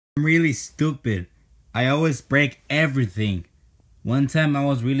I'm really stupid. I always break everything. One time I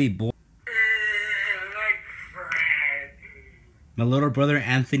was really bored. My little brother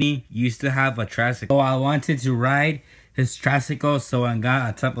Anthony used to have a tricycle. So I wanted to ride his tricycle, so I got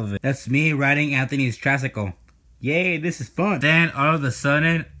on top of it. That's me riding Anthony's tricycle. Yay, this is fun. Then all of a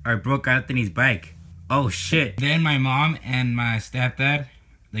sudden, I broke Anthony's bike. Oh shit. Then my mom and my stepdad,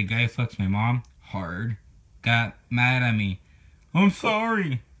 the guy who fucks my mom hard, got mad at me. I'm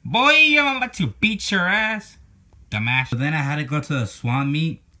sorry. Boy, I'm about to beat your ass. Dumash. So then I had to go to the swap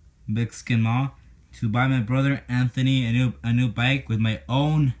meet, Mexican Mall, to buy my brother Anthony a new bike with my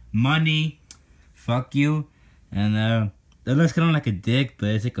own money. Fuck you. And that looks kind of like a dick, but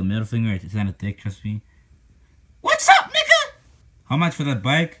it's like a middle finger. It's not a dick, trust me. What's up, nigga? How much for that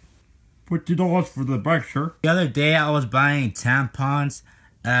bike? $40 for the bike, sir. The other day I was buying tampons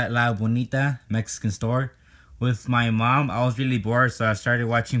at La Bonita Mexican store with my mom. I was really bored, so I started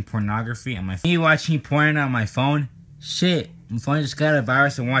watching pornography on my phone. Me watching porn on my phone? Shit, my phone just got a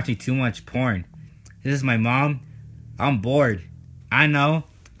virus and watching too much porn. This is my mom. I'm bored. I know.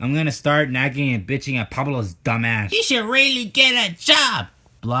 I'm gonna start nagging and bitching at Pablo's dumbass. You should really get a job.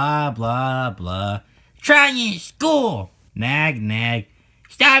 Blah, blah, blah. Try in school. Nag, nag.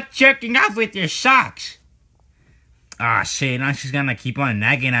 Stop jerking off with your socks. Ah, shit. Now she's gonna keep on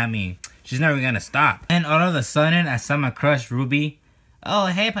nagging at me. She's never gonna stop. And all of a sudden, I saw my crush, Ruby. Oh,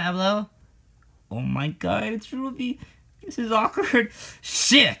 hey, Pablo. Oh my god, it's Ruby. This is awkward.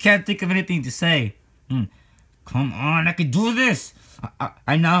 Shit, I can't think of anything to say. Come on, I can do this.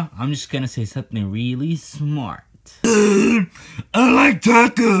 I know. I'm just gonna say something really smart. I like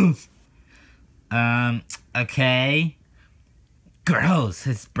tacos. Okay. Gross.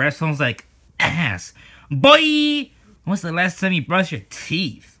 His breath smells like ass. Boy! When's the last time you brushed your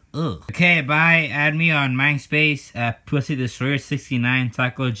teeth? Ugh. Okay, bye. Add me on MySpace at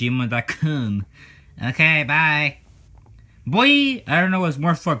pussydestroyer69tacogmail.com. Okay, bye. Boy! I don't know what's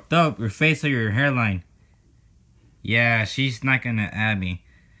more fucked up, your face or your hairline. Yeah, she's not gonna add me.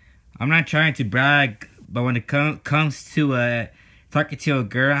 I'm not trying to brag, but when it comes to talking to a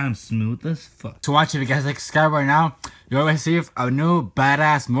girl, I'm smooth as fuck. To watch it, if you guys like subscribe right now, you'll receive a new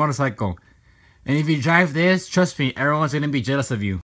badass motorcycle. And if you drive this, trust me, everyone's gonna be jealous of you.